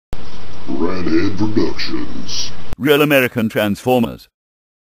Redhead Productions. Real American Transformers.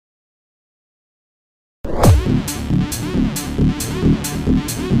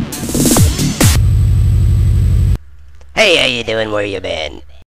 Hey, how you doing? Where you been?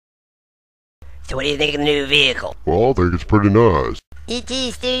 So what do you think of the new vehicle? Well, I think it's pretty nice.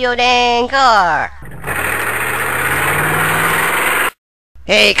 E.T. steal your dang car!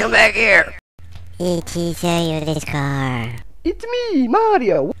 Hey, come back here! E.T. sell you this car. It's me,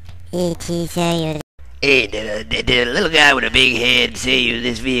 Mario. E.T. sell you this... Hey, did a little guy with a big head sell you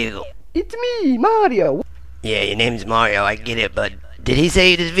this vehicle? It's me, Mario. Yeah, your name's Mario, I get it, but did he sell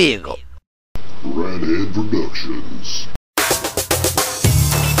you this vehicle? Redhead Productions.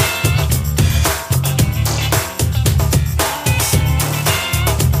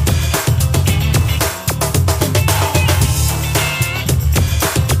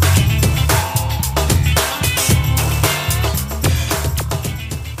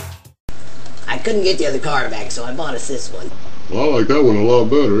 I couldn't get the other car back, so I bought us this one. Well, I like that one a lot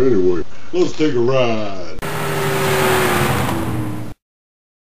better anyway. Let's take a ride.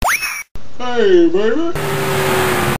 Hey, baby.